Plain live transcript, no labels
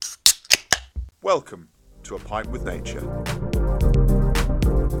Welcome to A Pint with Nature.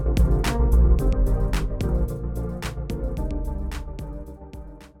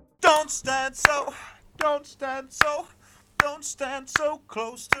 Don't stand so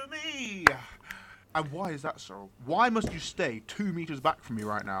close to me. And why is that so? Why must you stay 2 meters back from me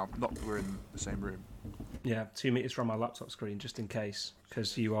right now? Not that we're in the same room. Yeah, 2 meters from my laptop screen, just in case,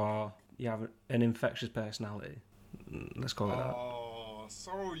 because you have an infectious personality. Let's call it that. Oh,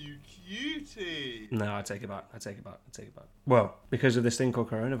 Sorrel, you cutie. No, I take it back. Well, because of this thing called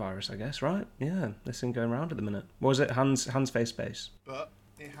coronavirus, I guess, right? Yeah, this thing going around at the minute. What was it? Hands, face, space. But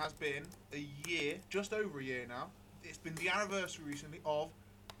it has been a year, just over a year now. It's been the anniversary recently of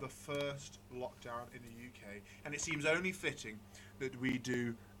the first lockdown in the UK, and it seems only fitting that we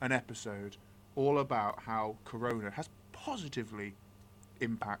do an episode all about how corona has positively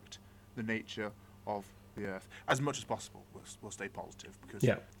impacted the nature of the earth. As much as possible, we'll stay positive because,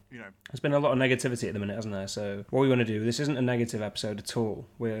 there's been a lot of negativity at the minute, hasn't there? So what we want to do, this isn't a negative episode at all.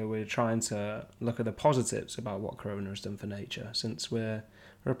 We're trying to look at the positives about what corona has done for nature, since we're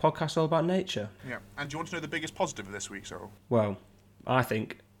a podcast all about nature. Yeah, and do you want to know the biggest positive of this week, Sorrel? Well, I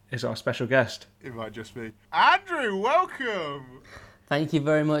think it's our special guest. It might just be Andrew. Welcome. Thank you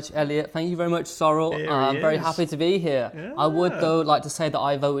very much, Elliot. Thank you very much, Sorrel. I'm very happy to be here. Yeah. I would, though, like to say that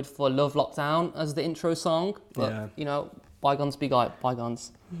I voted for Love Lockdown as the intro song. But, bygones be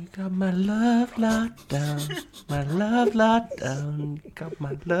bygones. You got my love locked down. My love locked down. You got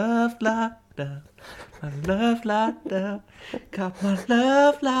my love locked down. My love locked down. Got my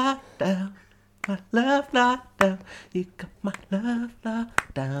love locked down. My love locked down. You got my love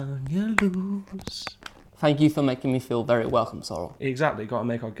locked down. You lose. Thank you for making me feel very welcome, Sorrel. Exactly, got to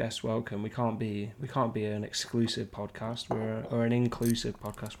make our guests welcome. We can't be an exclusive podcast. We're an inclusive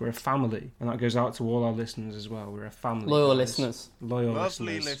podcast. We're a family, and that goes out to all our listeners as well. We're a family. Loyal listeners.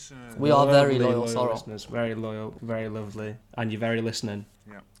 Lovely listeners. We are very loyal, Sorrel. Listeners. Very loyal, very lovely, and you're very listening.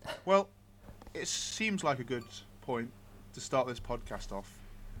 Yeah. Well, it seems like a good point to start this podcast off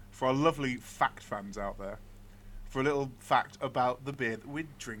for our lovely fact fans out there, for a little fact about the beer that we're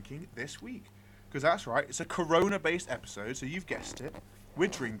drinking this week. Because that's right, it's a Corona-based episode, so you've guessed it. We're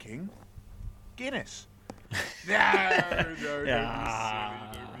drinking Guinness. No, don't be silly.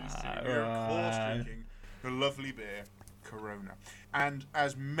 We're, of course, drinking the lovely beer, Corona. And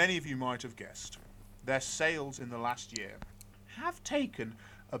as many of you might have guessed, their sales in the last year have taken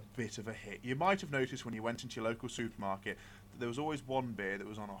a bit of a hit. You might have noticed when you went into your local supermarket that there was always one beer that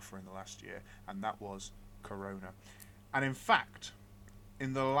was on offer in the last year, and that was Corona. And in fact,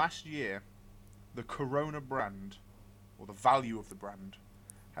 in the last year, the Corona brand, or the value of the brand,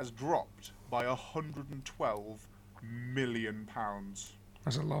 has dropped by £112 million.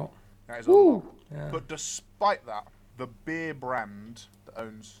 That's a lot. That is a lot. Yeah. But despite that, the beer brand that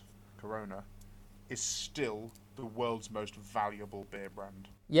owns Corona is still the world's most valuable beer brand.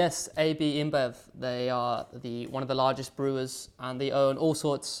 Yes, AB InBev. They are one of the largest brewers, and they own all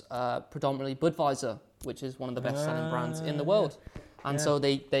sorts, predominantly Budweiser, which is one of the best-selling brands in the world. And so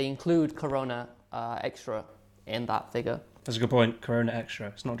they include Corona Extra in that figure. That's a good point. Corona Extra.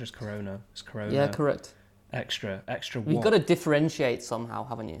 It's not just Corona. It's Corona. Yeah, correct. Extra what? You've got to differentiate somehow,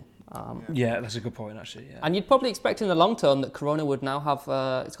 haven't you? Yeah, that's a good point, actually. Yeah. And you'd probably expect in the long term that Corona would now have,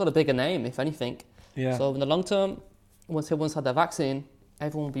 it's got a bigger name, if anything. Yeah. So in the long term, once everyone's had their vaccine,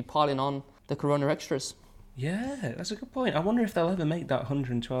 everyone will be piling on the Corona Extras. Yeah, that's a good point. I wonder if they'll ever make that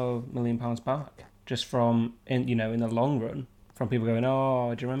 £112 million back, just from, in the long run, from people going,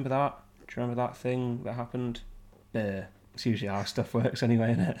 oh, do you remember that? Do you remember that thing that happened? It's usually how stuff works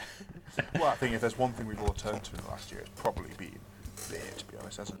anyway, isn't it? Well, I think if there's one thing we've all turned to in the last year, it's probably been beer, to be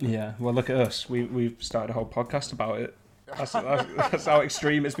honest, hasn't it? Yeah, well, look at us. We've started a whole podcast about it. That's how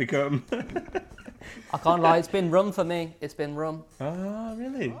extreme it's become. I can't lie, it's been rum for me. It's been rum. Oh,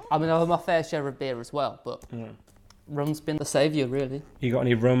 really? I mean, I have my fair share of beer as well, but rum's been the saviour, really. You got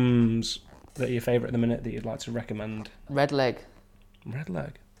any rums that are your favourite at the minute that you'd like to recommend? Red Leg. Red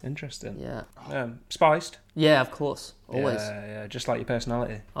Leg. Interesting. Yeah. Spiced? Yeah, of course. Always. Yeah, just like your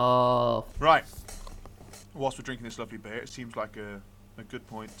personality. Oh. Right. Whilst we're drinking this lovely beer, it seems like a good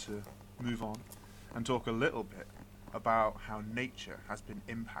point to move on and talk a little bit about how nature has been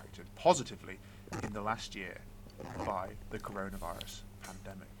impacted positively in the last year by the coronavirus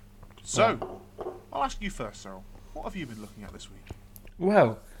pandemic. So, I'll ask you first, Cyril. What have you been looking at this week?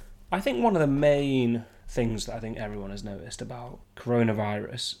 Well, I think one of the main things that I think everyone has noticed about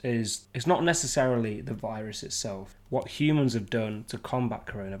coronavirus is it's not necessarily the virus itself. What humans have done to combat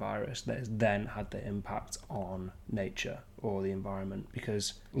coronavirus that has then had the impact on nature or the environment,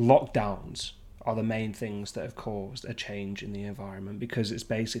 because lockdowns are the main things that have caused a change in the environment, because it's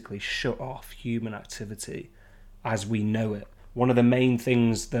basically shut off human activity as we know it. One of the main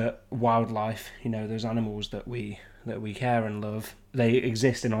things that wildlife, those animals that we care and love, they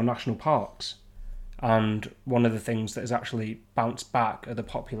exist in our national parks. And one of the things that has actually bounced back are the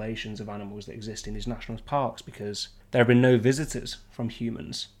populations of animals that exist in these national parks, because there have been no visitors from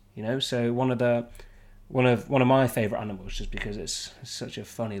humans. So one of my favourite animals, just because it's such a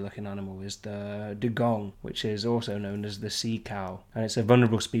funny looking animal, is the dugong, which is also known as the sea cow, and it's a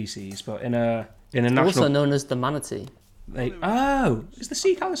vulnerable species. But in a national, also known as the manatee. Is the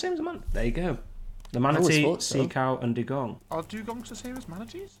sea cow the same as the manatee? There you go. The manatee, sea cow, and dugong. Are dugongs the same as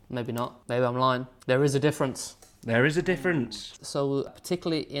manatees? Maybe not. Maybe I'm lying. There is a difference. There is a difference. So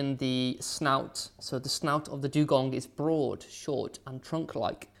particularly in the snout. So the snout of the dugong is broad, short, and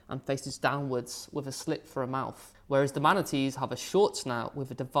trunk-like, and faces downwards with a slit for a mouth. Whereas the manatees have a short snout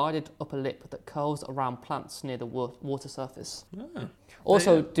with a divided upper lip that curls around plants near the water surface. Oh.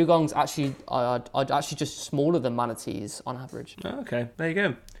 Also, dugongs are actually just smaller than manatees on average. Oh, okay, there you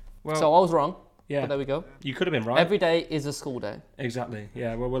go. Well, so I was wrong. Yeah, but there we go. You could have been right. Every day is a school day. Exactly.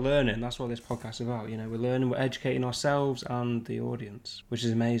 Yeah. Well, we're learning. That's what this podcast is about. We're learning. We're educating ourselves and the audience, which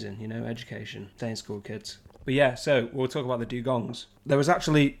is amazing. Education. Stay in school, kids. But yeah, so we'll talk about the dugongs. There was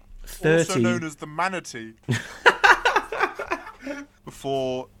actually 30... Also known as the manatee.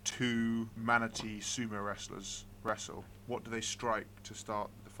 Before two manatee sumo wrestlers wrestle, what do they strike to start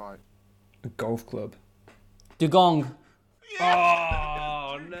the fight? A golf club. Dugong.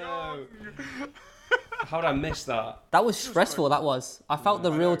 Yeah. Oh, no. How did I miss that? That was stressful, that was. I felt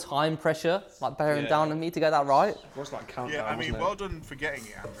the real time pressure, bearing down on me to get that right. It was like countdown, yeah, I mean, wasn't it? well done for getting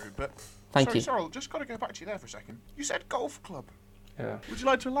it, Andrew, but... Thank you. Sorry, just got to go back to you there for a second. You said golf club. Yeah. Would you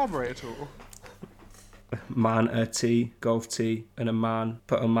like to elaborate at all? Man, a tee, golf tee, and a man.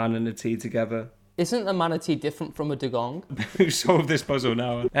 Put a man and a tee together. Isn't a manatee different from a dugong? Who solved this puzzle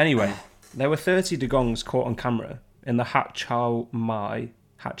now? Anyway, there were 30 dugongs caught on camera in the Hat Chow Mai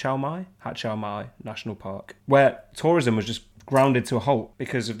National Park, where tourism was just grounded to a halt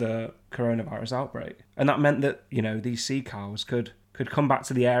because of the coronavirus outbreak. And that meant that, these sea cows could come back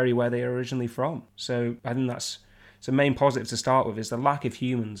to the area where they were originally from. So I think that's the main positive to start with, is the lack of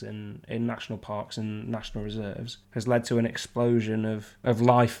humans in national parks and national reserves has led to an explosion of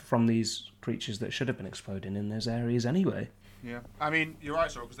life from these creatures that should have been exploding in those areas anyway. Yeah, I mean, you're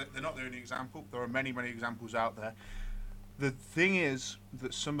right, Sorrel, because they're not the only example. There are many, many examples out there. The thing is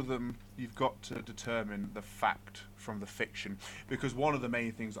that some of them, you've got to determine the fact from the fiction, because one of the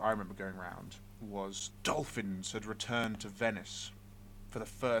main things that I remember going around was dolphins had returned to Venice for the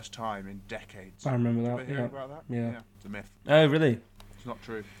first time in decades. I remember that. Ever hear about that? Yeah. It's a myth. Oh, really? It's not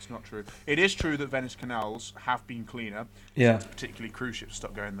true. It's not true. It is true that Venice canals have been cleaner. Yeah. Particularly cruise ships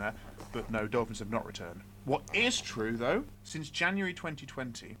stopped going there. But no, dolphins have not returned. What is true, though, since January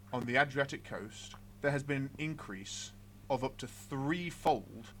 2020, on the Adriatic coast, there has been an increase of up to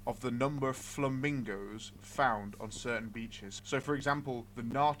threefold of the number of flamingos found on certain beaches. So, for example, the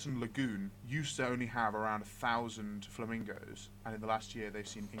Narton Lagoon used to only have around 1,000 flamingos, and in the last year they've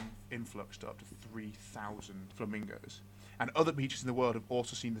seen influx to up to 3,000 flamingos. And other beaches in the world have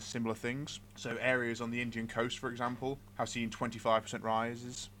also seen the similar things. So areas on the Indian coast, for example, have seen 25%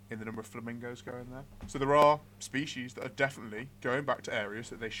 rises in the number of flamingos going there. So there are species that are definitely going back to areas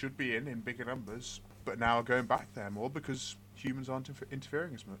that they should be in bigger numbers, but now are going back there more because humans aren't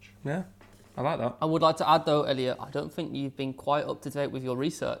interfering as much. Yeah, I like that. I would like to add, though, Elliot, I don't think you've been quite up to date with your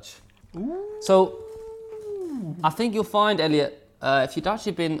research. Ooh. So I think you'll find, Elliot, if you'd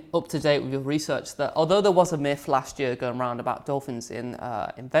actually been up to date with your research, that although there was a myth last year going around about dolphins in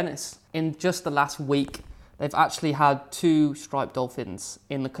Venice, in just the last week, they've actually had 2 striped dolphins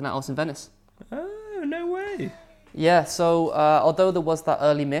in the canals in Venice. Oh, no way. Yeah, so although there was that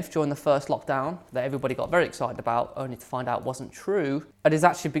early myth during the first lockdown that everybody got very excited about, only to find out wasn't true, it has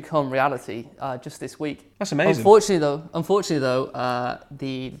actually become reality just this week. That's amazing. Unfortunately though,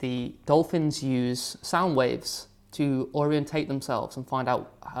 the dolphins use sound waves to orientate themselves and find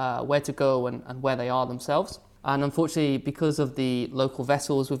out where to go and where they are themselves. And unfortunately, because of the local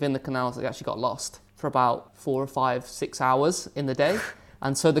vessels within the canals, they actually got lost for about 4 or 5, 6 hours in the day.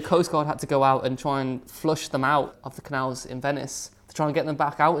 And so the Coast Guard had to go out and try and flush them out of the canals in Venice to try and get them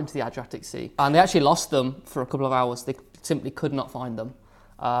back out into the Adriatic Sea. And they actually lost them for a couple of hours. They simply could not find them.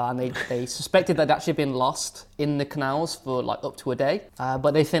 And they suspected they'd actually been lost in the canals for up to a day.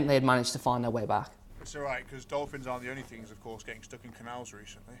 But they think they had managed to find their way back. It's all right, because dolphins aren't the only things, of course, getting stuck in canals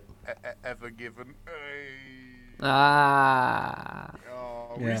recently. Ever given. Ah. Oh,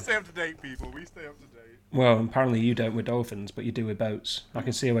 Yeah. We stay up to date, people. We stay up to date. Well, apparently you don't with dolphins, but you do with boats. I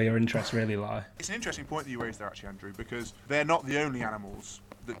can see where your interests really lie. It's an interesting point that you raised there, actually, Andrew, because they're not the only animals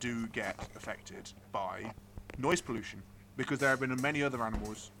that do get affected by noise pollution. Because there have been many other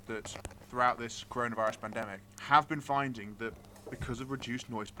animals that, throughout this coronavirus pandemic, have been finding that because of reduced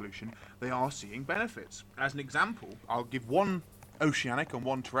noise pollution, they are seeing benefits. As an example, I'll give one oceanic and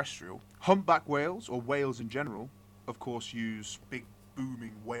one terrestrial. Humpback whales, or whales in general, of course, use big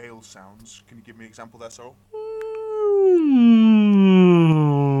booming whale sounds. Can you give me an example there, Sorrel? Do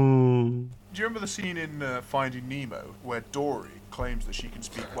you remember the scene in Finding Nemo where Dory claims that she can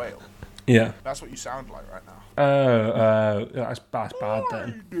speak whale? Yeah. That's what you sound like right now. That's bad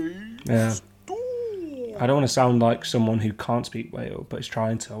then. Yeah. I don't want to sound like someone who can't speak whale, but is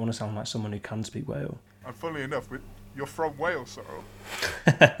trying to. I want to sound like someone who can speak whale. And funnily enough, you're from Wales, Sorrel.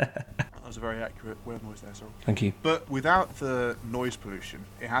 That was a very accurate whale noise there, Sorrel. Thank you. But without the noise pollution,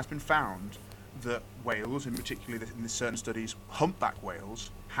 it has been found that whales, in particular in certain studies, humpback whales,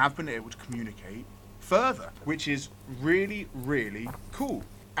 have been able to communicate further, which is really, really cool.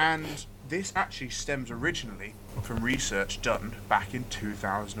 And this actually stems originally from research done back in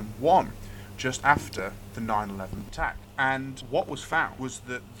 2001, just after the 9/11 attack. And what was found was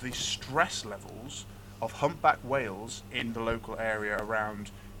that the stress levels of humpback whales in the local area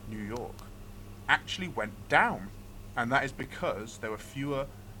around New York actually went down. And that is because there were fewer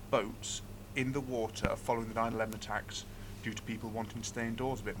boats in the water following the 9/11 attacks due to people wanting to stay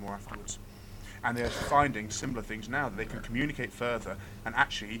indoors a bit more afterwards. And they're finding similar things now, that they can communicate further, and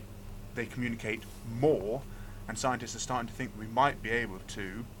actually they communicate more, and scientists are starting to think that we might be able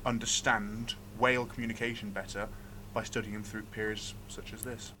to understand whale communication better by studying them through periods such as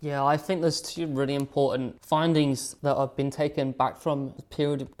this. Yeah, I think there's two really important findings that have been taken back from the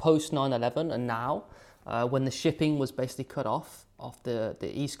period post 9/11 and now, when the shipping was basically cut off the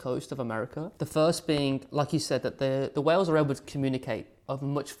east coast of America. The first being, like you said, that the whales are able to communicate over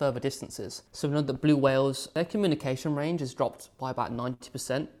much further distances. So we know that blue whales, their communication range has dropped by about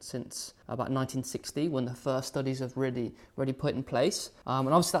 90% since about 1960, when the first studies have really put in place. And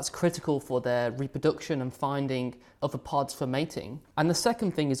obviously that's critical for their reproduction and finding other pods for mating. And the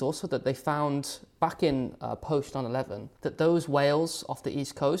second thing is also that they found back in post 9/11 that those whales off the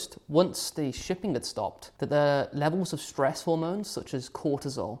east coast, once the shipping had stopped, that their levels of stress hormones such as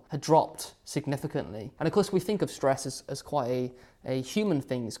cortisol had dropped significantly. And of course we think of stress as quite a human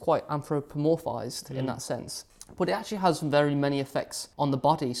thing. It's quite anthropomorphized in that sense. But it actually has very many effects on the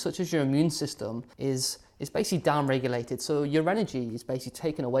body, such as your immune system is basically down-regulated. So your energy is basically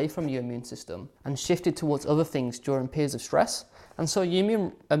taken away from your immune system and shifted towards other things during periods of stress. And so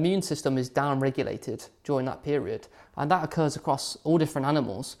your immune system is down-regulated during that period. And that occurs across all different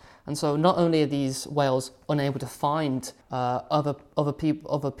animals. And so not only are these whales unable to find other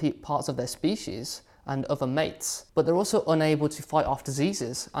parts of their species and other mates, but they're also unable to fight off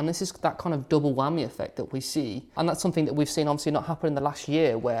diseases. And this is that kind of double whammy effect that we see. And that's something that we've seen obviously not happen in the last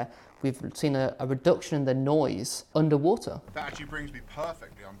year, where we've seen a reduction in the noise underwater. That actually brings me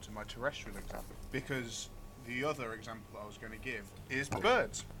perfectly onto my terrestrial example, because the other example I was going to give is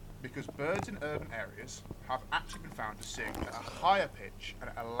birds. Because birds in urban areas have actually been found to sing at a higher pitch and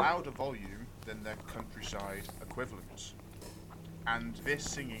at a louder volume than their countryside equivalents. And this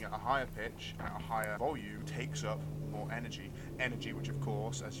singing at a higher pitch and at a higher volume takes up more energy. Energy which, of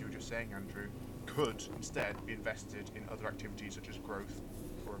course, as you were just saying, Andrew, could instead be invested in other activities such as growth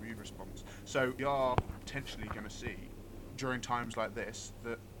or immune response. So we are potentially going to see, during times like this,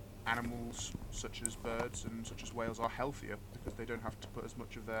 that animals such as birds and such as whales are healthier because they don't have to put as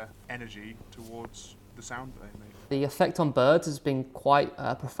much of their energy towards the sound that they make. The effect on birds has been quite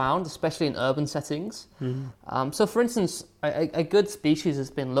profound, especially in urban settings. So for instance, a good species that's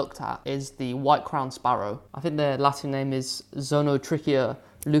been looked at is the white-crowned sparrow. I think their Latin name is Zonotrichia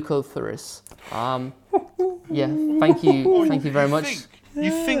leucophoris. Yeah, thank you very much.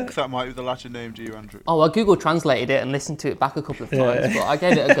 You think that might be the Latin name, do you, Andrew? Oh, I Google translated it and listened to it back a couple of times, but I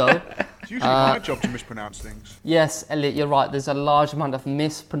gave it a go. It's usually my job to mispronounce things. Yes, Elliot, you're right. There's a large amount of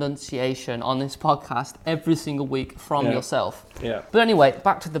mispronunciation on this podcast every single week from yourself. Yeah. But anyway,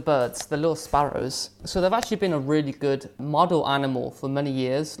 back to the birds, the little sparrows. So they've actually been a really good model animal for many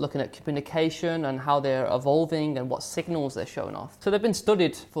years, looking at communication and how they're evolving and what signals they're showing off. So they've been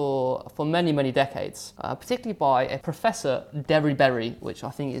studied for many, many decades, particularly by a Professor Derry Berry, which I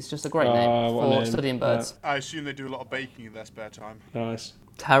think is just a great name for studying birds. I assume they do a lot of baking in their spare time. Nice.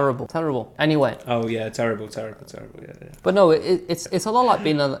 Terrible. Anyway. Oh yeah, terrible. Yeah. But no, it's a lot like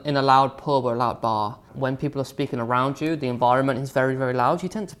being in a loud pub or a loud bar. When people are speaking around you, the environment is very, very loud. You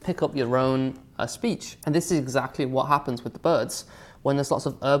tend to pick up your own speech. And this is exactly what happens with the birds. when there's lots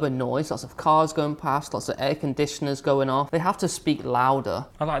of urban noise, lots of cars going past, lots of air conditioners going off, they have to speak louder.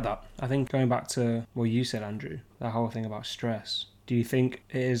 I like that. I think going back to what you said, Andrew, that whole thing about stress, do you think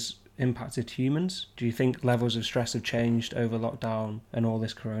it is impacted humans? Do you think levels of stress have changed over lockdown and all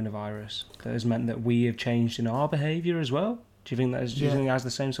this coronavirus that has meant that we have changed in our behaviour as well? Do you think that is, do you think it has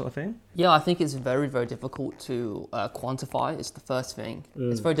the same sort of thing? Yeah, I think it's very, very difficult to quantify. It's the first thing.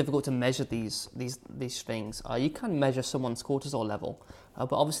 It's very difficult to measure these things. You can measure someone's cortisol level,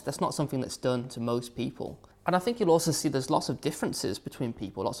 but obviously that's not something that's done to most people. And I think you'll also see there's lots of differences between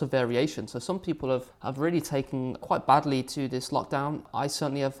people, lots of variation. So some people have really taken quite badly to this lockdown. I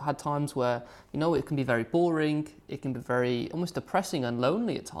certainly have had times where, it can be very boring, it can be very almost depressing and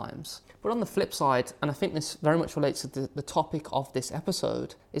lonely at times. But on the flip side, and I think this very much relates to the topic of this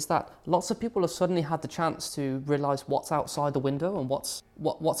episode, is that lots of people have suddenly had the chance to realise what's outside the window and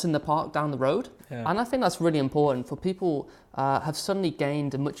what's in the park down the road. Yeah. And I think that's really important for people have suddenly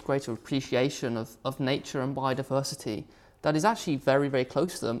gained a much greater appreciation of nature and biodiversity that is actually very, very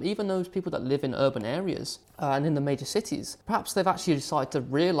close to them. Even those people that live in urban areas and in the major cities, perhaps they've actually decided to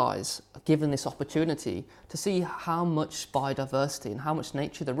realise, given this opportunity, to see how much biodiversity and how much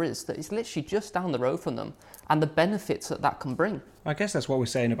nature there is that is literally just down the road from them and the benefits that can bring. I guess that's what we're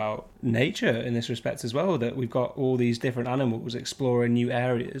saying about nature in this respect as well, that we've got all these different animals exploring new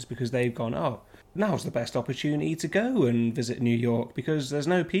areas because they've gone, now's the best opportunity to go and visit New York because there's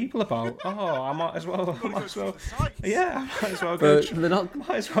no people about. I might as well. Yeah, I might as well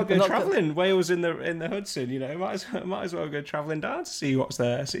go. Travelling. Wales in the Hudson. Might as well go travelling down to see what's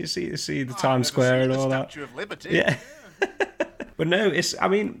there. See the Times Square and all that. Statue of Liberty. Yeah. But no,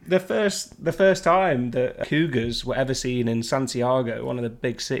 the first time that cougars were ever seen in Santiago, one of the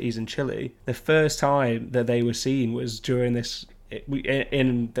big cities in Chile, the first time that they were seen was during this.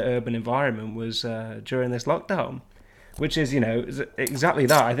 In the urban environment was during this lockdown, which is exactly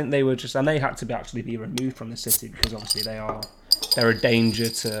that. I think they were and they had to actually be removed from the city because obviously they're a danger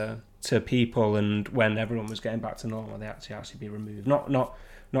to people, and when everyone was getting back to normal, they had to actually be removed,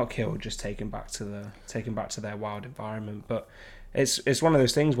 not killed, just taken back to their wild environment. But it's one of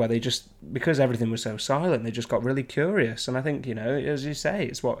those things where they just, because everything was so silent, they just got really curious. And I think as you say,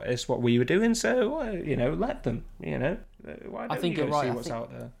 it's what we were doing. So let them. Why don't you go see what's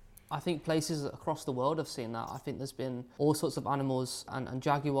out there? I think places across the world have seen that. I think there's been all sorts of animals and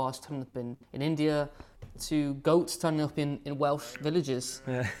jaguars turning up in India, to goats turning up in Welsh villages,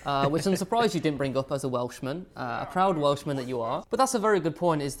 which I'm surprised you didn't bring up as a Welshman, a proud Welshman that you are. But that's a very good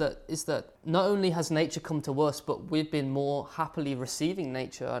point, is that not only has nature come to us, but we've been more happily receiving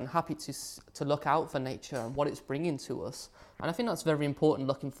nature and happy to look out for nature and what it's bringing to us. And I think that's very important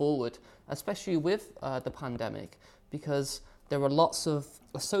looking forward, especially with the pandemic, because there are lots of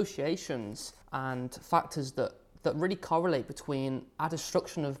associations and factors that really correlate between our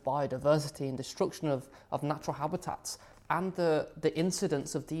destruction of biodiversity and destruction of natural habitats and the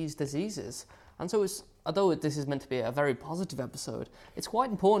incidence of these diseases. And so although this is meant to be a very positive episode, it's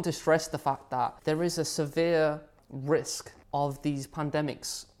quite important to stress the fact that there is a severe risk of these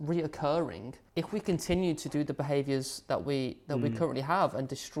pandemics reoccurring if we continue to do the behaviours that we currently have, and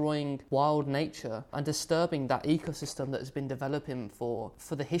destroying wild nature and disturbing that ecosystem that has been developing for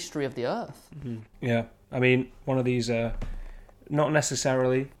the history of the earth. Mm-hmm. Yeah, I mean, one of these, not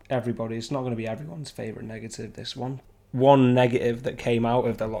necessarily it's not going to be everyone's favourite negative, this one. One negative that came out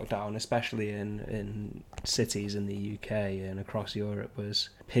of the lockdown, especially in cities in the UK and across Europe,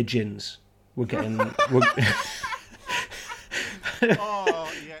 was pigeons. We're getting...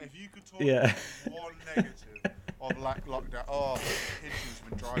 Oh, yeah, if you could talk one negative of lockdown, pigeons have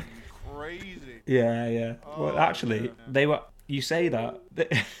been driving me crazy. Yeah. Well, actually, they were... You say that...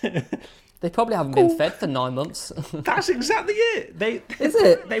 They probably haven't been fed for 9 months. That's exactly it.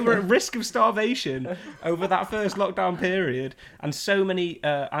 They were at risk of starvation over that first lockdown period, and so many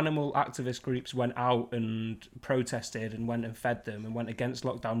animal activist groups went out and protested and went and fed them and went against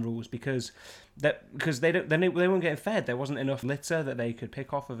lockdown rules because they weren't getting fed. There wasn't enough litter that they could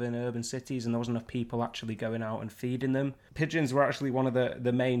pick off of in urban cities, and there wasn't enough people actually going out and feeding them. Pigeons were actually one of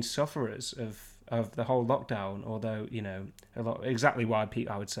the main sufferers of the whole lockdown, although, exactly why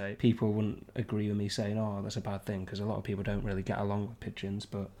I would say people wouldn't agree with me saying, that's a bad thing, because a lot of people don't really get along with pigeons,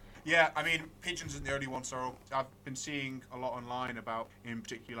 but... Yeah, I mean, pigeons isn't the only one, so I've been seeing a lot online about, in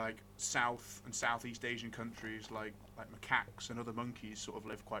particular, like, South and Southeast Asian countries, like macaques and other monkeys sort of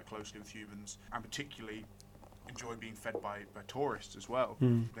live quite closely with humans, and particularly enjoy being fed by tourists as well.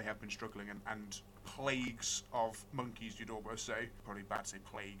 They have been struggling, and plagues of monkeys, you'd almost say. Probably bad to say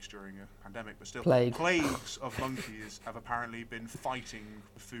plagues during a pandemic, but still. Plagues of monkeys have apparently been fighting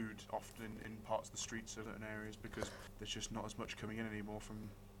food often in parts of the streets of certain areas because there's just not as much coming in anymore from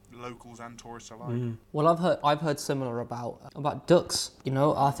locals and tourists alike. Well, I've heard similar about ducks. You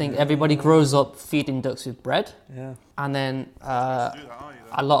know, I think everybody grows up feeding ducks with bread. Yeah. And then Do that, are you,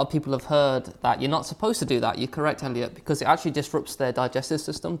 a lot of people have heard that you're not supposed to do that. You're correct, Elliot, because it actually disrupts their digestive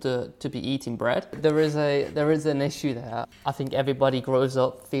system to be eating bread. There is an issue there. I think everybody grows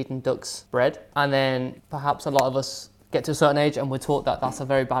up feeding ducks bread, and then perhaps a lot of us get to a certain age and we're taught that that's a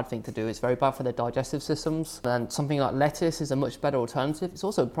very bad thing to do. It's very bad for their digestive systems. And something like lettuce is a much better alternative. It's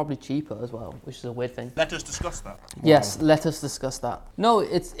also probably cheaper as well, which is a weird thing. Let us discuss that. Yes, let us discuss that. No,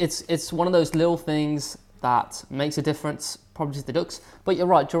 it's one of those little things that makes a difference probably to the ducks. But you're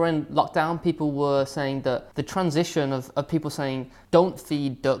right, during lockdown, people were saying that the transition of people saying, don't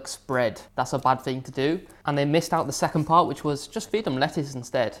feed ducks bread, that's a bad thing to do. And they missed out the second part, which was just feed them lettuce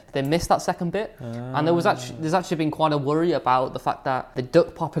instead. They missed that second bit. And there's actually been quite a worry about the fact that the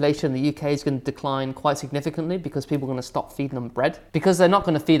duck population in the UK is going to decline quite significantly because people are going to stop feeding them bread. Because they're not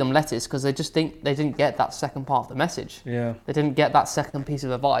going to feed them lettuce because they just think they didn't get that second part of the message. Yeah. They didn't get that second piece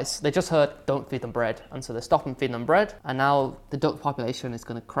of advice. They just heard, don't feed them bread. And so they're stopping feeding them bread. And now the duck population is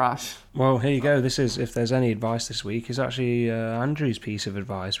going to crash. Well, here you go. This is, if there's any advice this week, is actually Andrew's piece of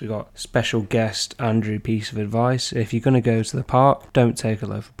advice. We got special guest Andrew piece of advice. If you're going to go to the park, don't take a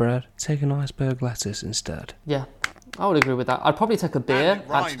loaf of bread. Take an iceberg lettuce instead. Yeah, I would agree with that. I'd probably take a beer, And it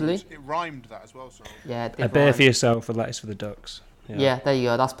rhymed. actually. It rhymed that as well, so. Yeah, it A did beer rhyme. for yourself, a lettuce for the ducks. Yeah, there you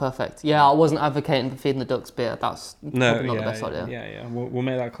go. That's perfect. Yeah, I wasn't advocating for feeding the ducks beer. That's probably not the best idea. Yeah. We'll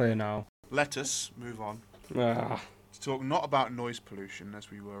make that clear now. Let us move on to talk not about noise pollution, as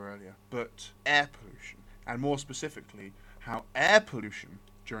we were earlier, but air pollution. And more specifically, how air pollution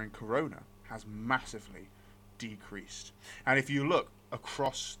during Corona has massively decreased. And if you look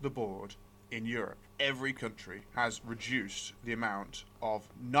across the board in Europe, every country has reduced the amount of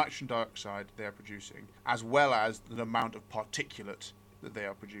nitrogen dioxide they are producing, as well as the amount of particulate that they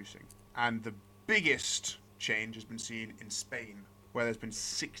are producing. And the biggest change has been seen in Spain, where there's been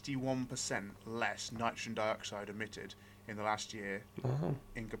 61% less nitrogen dioxide emitted in the last year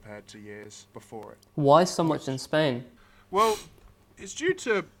in compared to years before it. Why so much in Spain? Well, it's due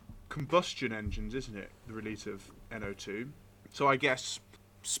to combustion engines, isn't it? The release of NO2. So I guess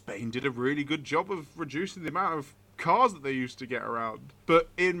Spain did a really good job of reducing the amount of cars that they used to get around. But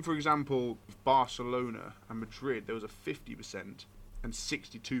in, for example, Barcelona and Madrid, there was a 50% and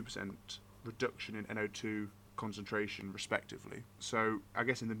 62% reduction in NO2 concentration respectively. So I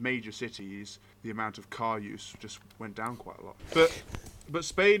guess in the major cities the amount of car use just went down quite a lot. But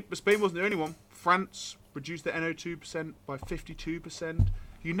Spain wasn't the only one. France reduced their NO2% by 52%.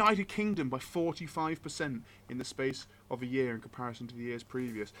 United Kingdom by 45% in the space of a year in comparison to the years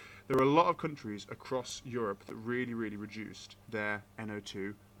previous. There are a lot of countries across Europe that really reduced their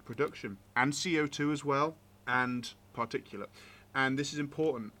NO2 production and CO2 as well and particulate. And this is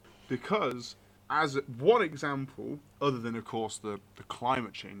important because, as one example, other than, of course, the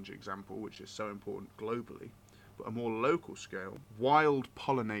climate change example, which is so important globally, but a more local scale, wild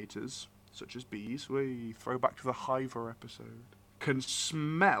pollinators, such as bees, we throw back to the Hiver episode, can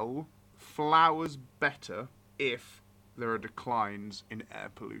smell flowers better if there are declines in air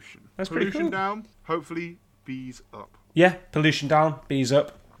pollution. That's pretty pollution cool. down, hopefully bees up. Yeah, pollution down, bees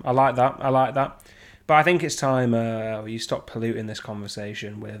up. I like that. But I think it's time you stop polluting this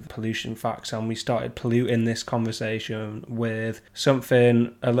conversation with pollution facts and we started polluting this conversation with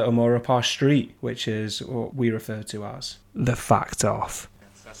something a little more up our street, which is what we refer to as the fact off.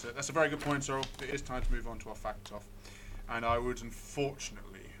 Yes, that's a very good point, Sorrel. It is time to move on to our fact off. And I would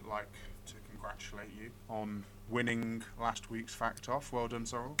unfortunately like to congratulate you on winning last week's fact off. Well done,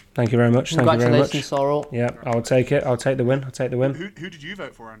 Sorrel. Thank you very much. Congratulations, Sorrel. Yeah, I'll take it. I'll take the win. Who did you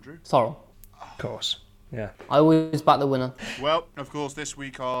vote for, Andrew? Sorrel. Of course. Yeah. I always back the winner. Well, of course, this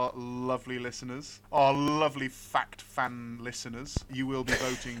week our lovely listeners, our lovely fact fan listeners, you will be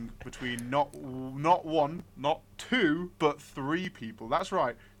voting between not one, not two, but three people. That's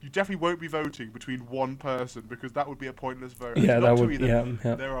right. You definitely won't be voting between one person because that would be a pointless vote. Yeah, Not that two would. either.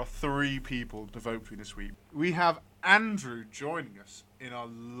 Yeah. There are three people to vote between this week. We have Andrew joining us in our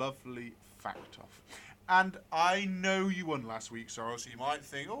lovely fact off. And I know you won last week, Sorrel, so you might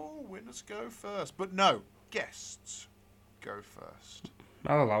think, oh, winners go first. But no, guests go first.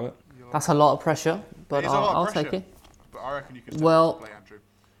 I'll allow it. That's a lot of pressure, but It is a lot of I'll pressure. take it. But I reckon you can step Well- up to play, Andrew.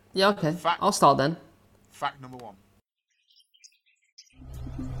 Yeah, okay. Fact. I'll start then. Fact number one.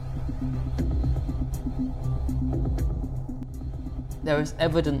 there is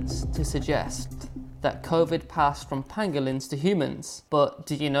evidence to suggest that COVID passed from pangolins to humans. But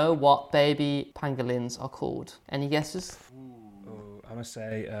do you know what baby pangolins are called? Any guesses? Oh, I'm going to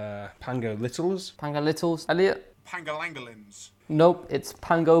say Pango Littles. Pangolittles? Elliot? Pangalangolins. Nope, it's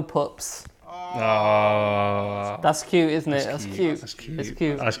pango pups. Oh, That's cute, isn't it? That's cute. That's cute. It's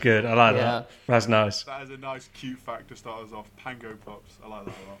cute. That's good. I like Yeah. that. That's nice. That is a nice, cute fact to start us off. Pango pups. I like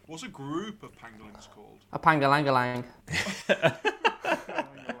that a lot. What's a group of pangolins called? A pangalangalang.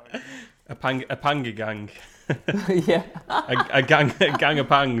 A panga gang. Yeah. a gang of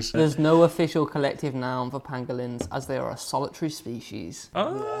pangs. There's no official collective noun for pangolins as they are a solitary species.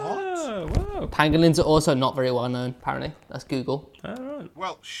 Oh, wow. Pangolins are also not very well known, apparently. That's Google. All right.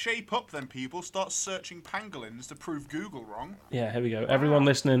 Well, shape up then, people. Start searching pangolins to prove Google wrong. Yeah, here we go. Everyone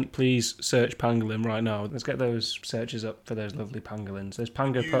listening, please search pangolin right now. Let's get those searches up for those lovely pangolins. There's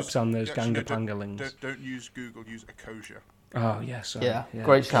pango pups and there's ganga pangolins. Don't use Google, use Ecosia. Oh, yes. Sorry. Yeah,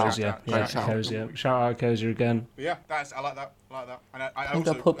 great shout. Ecosia. Great Yeah, shout. Ecosia. Shout out Ecosia again. But yeah, I like that. And I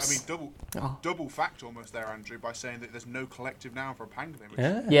Pango also, pups. double fact almost there, Andrew, by saying that there's no collective noun for a pangolin. Which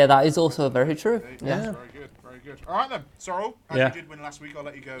Yeah. Yeah, that is also very true. That's Yeah. very good, very good. All right then, Sorrel, as Yeah. you did win last week, I'll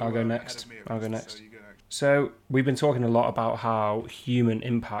let you go. I'll go ahead next. of me, I'll go course. next. So you go next. So we've been talking a lot about how human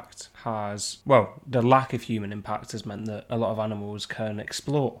impact the lack of human impact has meant that a lot of animals can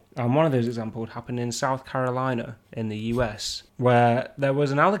explore. And one of those examples happened in South Carolina in the US, where there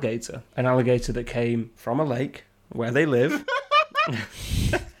was an alligator that came from a lake where they live.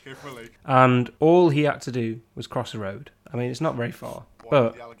 Carefully. And all he had to do was cross a road. I mean, it's not very far. Why did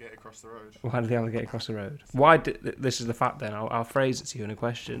But the alligator cross the road? why did the alligator cross the road? Why did this is the fact then, I'll phrase it to you in a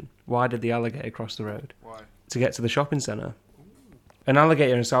question. Why did the alligator cross the road? Why? To get to the shopping centre. An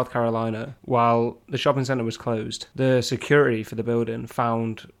alligator in South Carolina, while the shopping centre was closed, the security for the building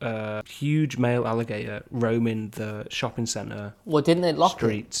found a huge male alligator roaming the shopping centre Well, didn't they lock it?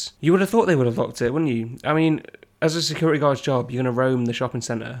 streets. You would have thought they would have locked it, wouldn't you? I mean, as a security guard's job, you're going to roam the shopping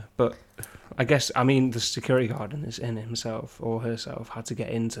centre, but the security guard in himself or herself had to get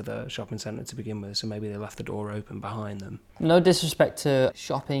into the shopping centre to begin with, so maybe they left the door open behind them. No disrespect to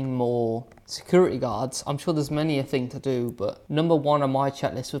shopping mall security guards. I'm sure there's many a thing to do, but number one on my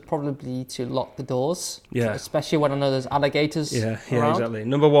checklist would probably be to lock the doors. Yeah. Especially when I know there's alligators Yeah, around. exactly.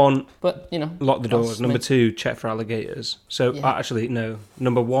 Number one, But, you know. lock the that's doors. Number me. two, check for alligators. So, Yeah. actually, no.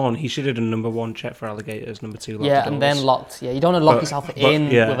 Number one, he should have done number one, check for alligators. Number two, lock the Yeah, doors. and then locked. Yeah, you don't want to lock But- yourself but,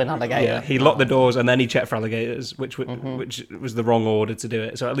 in yeah, with an alligator. Yeah, he locked the doors and then he checked for alligators, which was the wrong order to do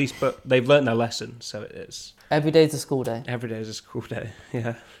it. So at least, but they've learnt their lesson. So it's Every day's a school day. every day is a school day.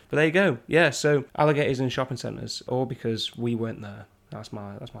 Yeah, but there you go. Yeah, so alligators in shopping centres, all because we weren't there. That's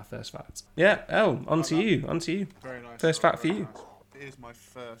my first fact. Yeah. On to you. Very nice. First fact for very you. nice. Here's my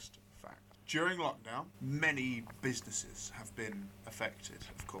first fact. During lockdown, many businesses have been affected,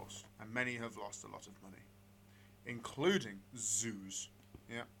 of course, and many have lost a lot of money, including zoos.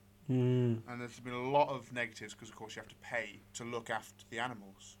 Yeah. And there's been a lot of negatives because, of course, you have to pay to look after the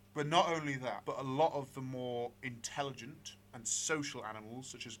animals. But not only that, but a lot of the more intelligent and social animals,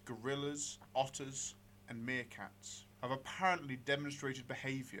 such as gorillas, otters, and meerkats, have apparently demonstrated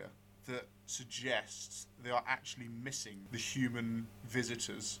behaviour that suggests they are actually missing the human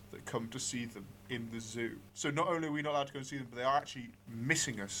visitors that come to see them in the zoo. So not only are we not allowed to go and see them, but they are actually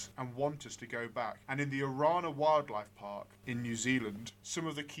missing us and want us to go back. And in the Orana Wildlife Park in New Zealand, some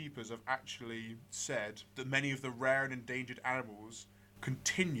of the keepers have actually said that many of the rare and endangered animals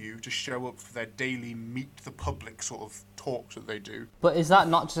continue to show up for their daily meet the public sort of talks that they do. But is that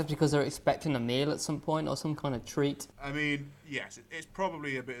not just because they're expecting a meal at some point or some kind of treat? I mean, yes, it's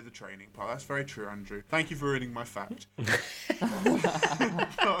probably a bit of the training part. That's very true, Andrew. Thank you for ruining my fact.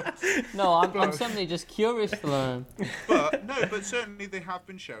 No, I'm simply just curious to learn. But certainly they have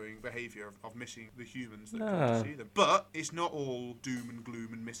been showing behaviour of missing the humans that come to see them. But it's not all doom and gloom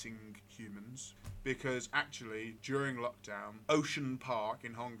and missing humans, because actually during lockdown, Ocean Park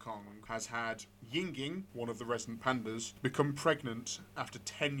in Hong Kong has had Ying, one of the resident pandas, become pregnant after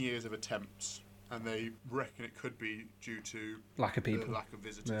 10 years of attempts. And they reckon it could be due to Lack of the people. lack of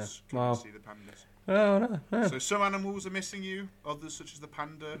visitors Yeah. coming Wow. to see the pandas. Oh no. So some animals are missing you, others such as the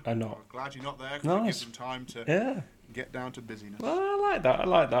panda Are not. I'm glad you're not there, because it Nice. gives them time to Yeah. get down to busyness. Well, I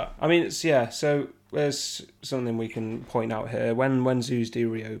like that. I mean, so there's something we can point out here. When zoos do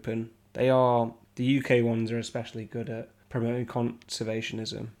reopen, the UK ones are especially good at promoting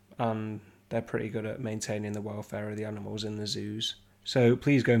conservationism, and they're pretty good at maintaining the welfare of the animals in the zoos. So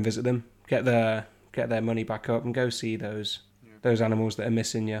please go and visit them, get their money back up, and go see those animals that are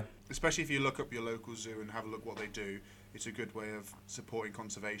missing you. Especially if you look up your local zoo and have a look what they do, it's a good way of supporting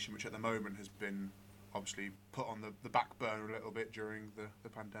conservation, which at the moment has been obviously put on the back burner a little bit during the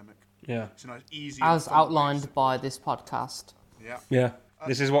pandemic. Yeah. It's a nice, easy... As and fun way outlined to- by this podcast. Yeah. Yeah.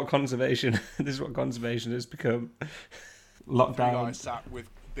 This is what conservation has become. Three Lockdown. guys sat with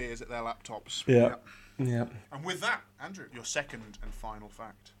beers at their laptops. Yeah. Yeah. And with that, Andrew, your second and final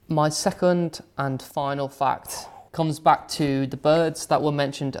fact. My second and final fact comes back to the birds that were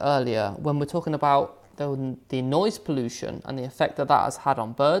mentioned earlier. When we're talking about the noise pollution and the effect that has had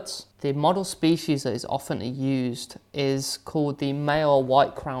on birds, the model species that is often used is called the male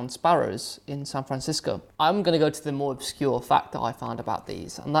white-crowned sparrows in San Francisco. I'm going to go to the more obscure fact that I found about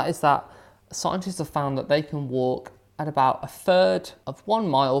these, and that is that scientists have found that they can walk at about a third of 1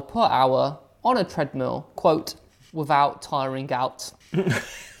 mile per hour on a treadmill, quote, without tiring out.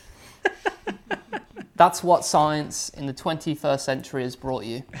 That's what science in the 21st century has brought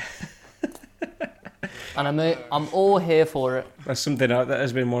you. And I'm all here for it. That's something that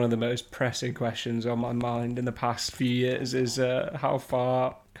has been one of the most pressing questions on my mind in the past few years is how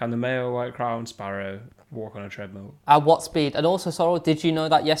far can the male white-crowned sparrow walk on a treadmill? At what speed? And also, Sorrel, did you know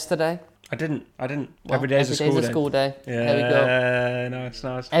that yesterday? I didn't. Well, every day's a school day. Yeah, there we go. Yeah,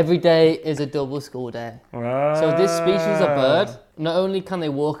 nice. Every day is a double school day. So this species of bird, not only can they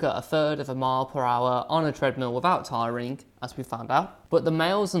walk at a third of a mile per hour on a treadmill without tiring, as we found out, but the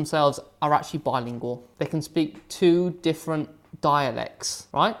males themselves are actually bilingual. They can speak 2 different dialects,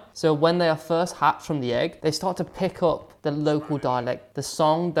 right? So when they are first hatched from the egg, they start to pick up the local dialect, the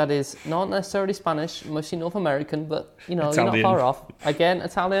song that is not necessarily Spanish, mostly North American, but you're not far off. Again,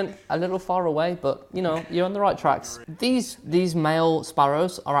 Italian, a little far away, but you're on the right tracks. These male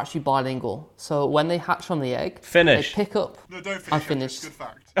sparrows are actually bilingual. So when they hatch from the egg, Finish. they pick up. No, don't finish. I finished. Good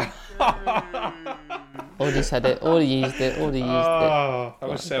fact. Already said it, already used it. That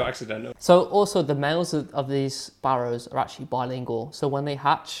was so accidental. So also the males of these sparrows are actually bilingual. So when they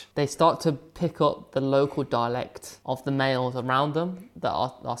hatch, they start to pick up the local dialect of the males around them that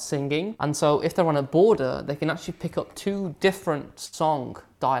are singing. And so if they're on a border, they can actually pick up 2 different song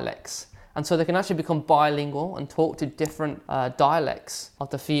dialects. And so they can actually become bilingual and talk to different dialects of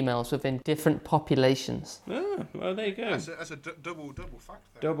the females within different populations. Oh, well, there you go. That's a double fact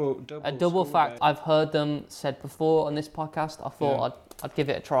there. A double fact. I've heard them said before on this podcast. I thought I'd give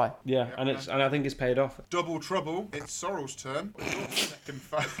it a try. Yeah, and I think it's paid off. Double trouble. It's Sorrel's turn. Second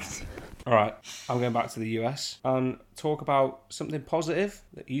fact. All right, I'm going back to the US and talk about something positive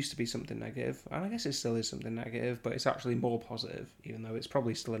that used to be something negative, and I guess it still is something negative, but it's actually more positive, even though it's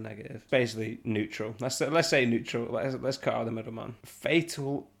probably still a negative. Basically neutral. Let's say neutral. Let's cut out the middleman.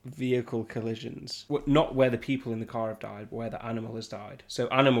 Fatal vehicle collisions, not where the people in the car have died, but where the animal has died. So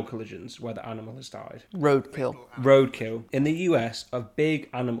animal collisions where the animal has died. Roadkill in the US of big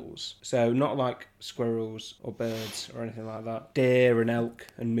animals. So not like squirrels or birds or anything like that. Deer and elk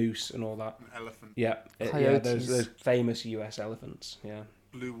and moose and all that. An elephant. Yeah, those famous US elephants. Yeah.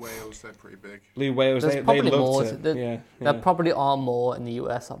 Blue whales, they're pretty big. Blue whales, There's they probably love more. to. There probably are more in the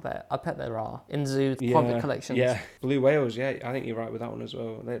US. I bet there are in zoos, public collections. Yeah, blue whales. Yeah, I think you're right with that one as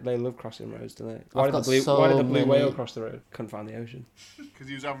well. They love crossing roads, don't they? Why Why did the blue whale cross the road? Couldn't find the ocean. Because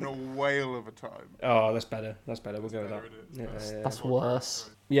he was having a whale of a time. Oh, that's better. We'll go with that. Yeah. That's worse.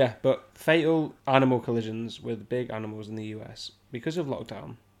 Yeah, but fatal animal collisions with big animals in the US because of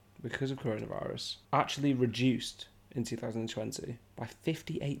lockdown, because of coronavirus, actually reduced in 2020 by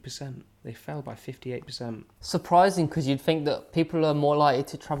 58%. They fell by 58%. Surprising, because you'd think that people are more likely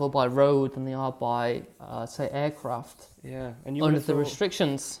to travel by road than they are by, say, aircraft. Yeah, and you under the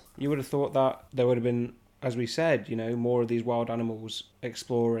restrictions. You would have thought that there would have been, as we said, more of these wild animals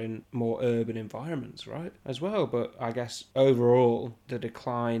exploring more urban environments, right? As well, but I guess overall, the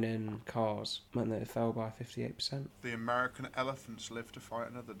decline in cars meant that it fell by 58%. The American elephants live to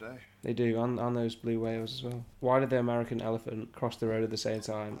fight another day. They do, and those blue whales as well. Why did the American elephant cross the road at the same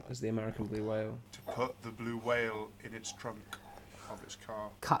time as the American blue whale? To put the blue whale in its trunk of its car.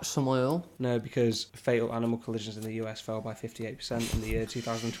 Catch some oil? No, because fatal animal collisions in the US fell by 58% in the year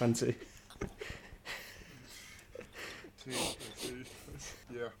 2020.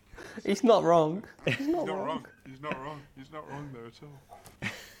 Yeah. He's not wrong. He's not wrong. He's not wrong there at all.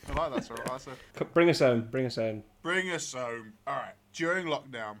 I like that sort of answer. Bring us home. All right. During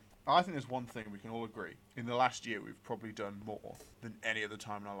lockdown, I think there's one thing we can all agree. In the last year, we've probably done more than any other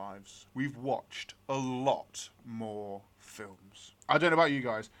time in our lives. We've watched a lot more films. I don't know about you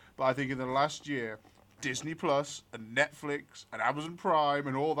guys, but I think in the last year, Disney Plus and Netflix and Amazon Prime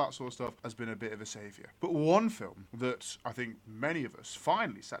and all that sort of stuff has been a bit of a saviour. But one film that I think many of us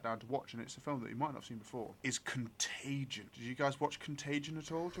finally sat down to watch, and it's a film that you might not have seen before, is Contagion. Did you guys watch Contagion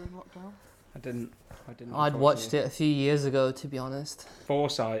at all during lockdown? I didn't. I'd watched it a few years ago, to be honest.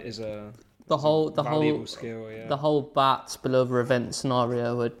 Foresight is a The whole valuable skill, yeah. the whole bat spillover event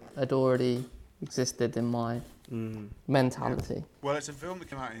scenario had already existed in my mentality. Yeah. Well, it's a film that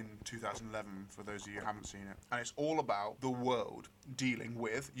came out in 2011, for those of you who haven't seen it. And it's all about the world dealing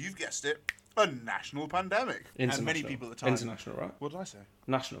with, you've guessed it, a national pandemic. And many people at the time... International, right? What did I say?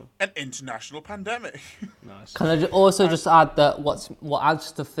 National. An international pandemic. Nice. Can I also just add that what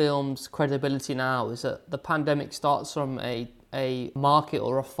adds to the film's credibility now is that the pandemic starts from a market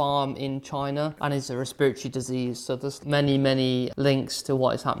or a farm in China and is a respiratory disease. So there's many links to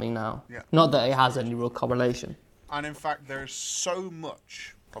what is happening now. Yeah. Not that it has any real correlation. And in fact, there's so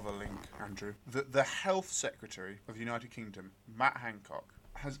much of a link, Andrew, that the Health Secretary of the United Kingdom, Matt Hancock,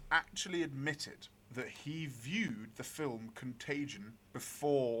 has actually admitted that he viewed the film Contagion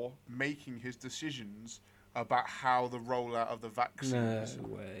before making his decisions about how the rollout of the vaccines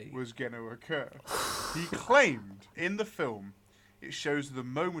was going to occur. He claimed in the film it shows the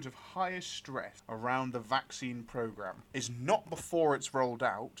moment of highest stress around the vaccine program is not before it's rolled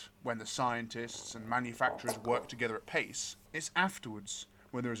out, when the scientists and manufacturers work together at pace. It's afterwards,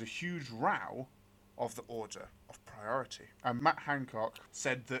 when there is a huge row of the order of priority. And Matt Hancock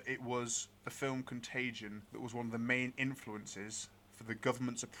said that it was the film Contagion that was one of the main influences for the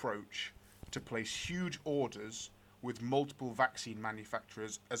government's approach to place huge orders with multiple vaccine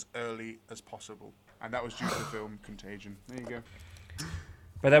manufacturers as early as possible. And that was due to the film Contagion. There you go.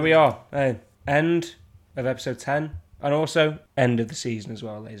 But there we are. End of episode 10. And also, end of the season as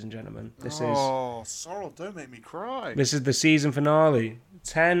well, ladies and gentlemen. Sorrel, don't make me cry. This is the season finale.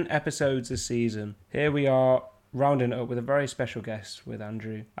 10 episodes this season. Here we are, rounding it up with a very special guest with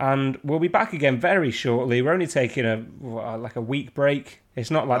Andrew. And we'll be back again very shortly. We're only taking a week break.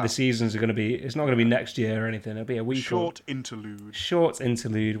 It's not like the seasons are going to be... It's not going to be next year or anything. It'll be a week interlude. Short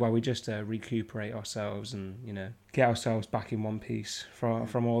interlude where we just recuperate ourselves and, get ourselves back in one piece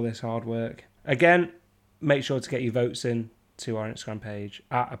from all this hard work. Again, make sure to get your votes in to our Instagram page,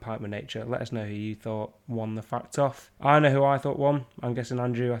 @APintWithNature. Let us know who you thought won the fact off. I know who I thought won. I'm guessing,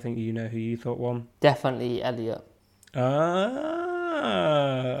 Andrew, I think you know who you thought won. Definitely Elliot. Oh,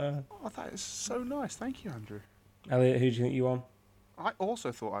 that is so nice. Thank you, Andrew. Elliot, who do you think you won? I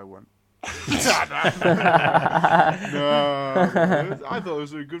also thought I won. No, I thought it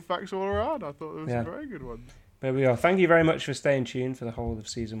was a good facts all around. I thought it was a very good one. There we are. Thank you very much for staying tuned for the whole of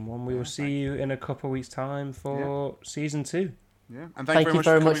season 1. We will see you in a couple of weeks' time for season 2. Yeah, and thank you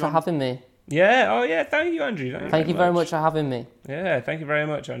very much for having me. Yeah. Oh, yeah. Thank you, Andrew. Thank you very much for having me. Yeah. Thank you very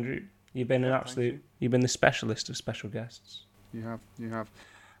much, Andrew. You've been an absolute. You've been the specialist of special guests. You have.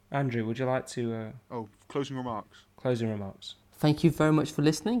 Andrew, would you like to? Closing remarks. Closing remarks. Thank you very much for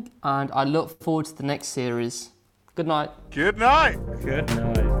listening, and I look forward to the next series. Good night. Good night. Good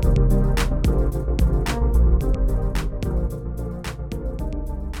night.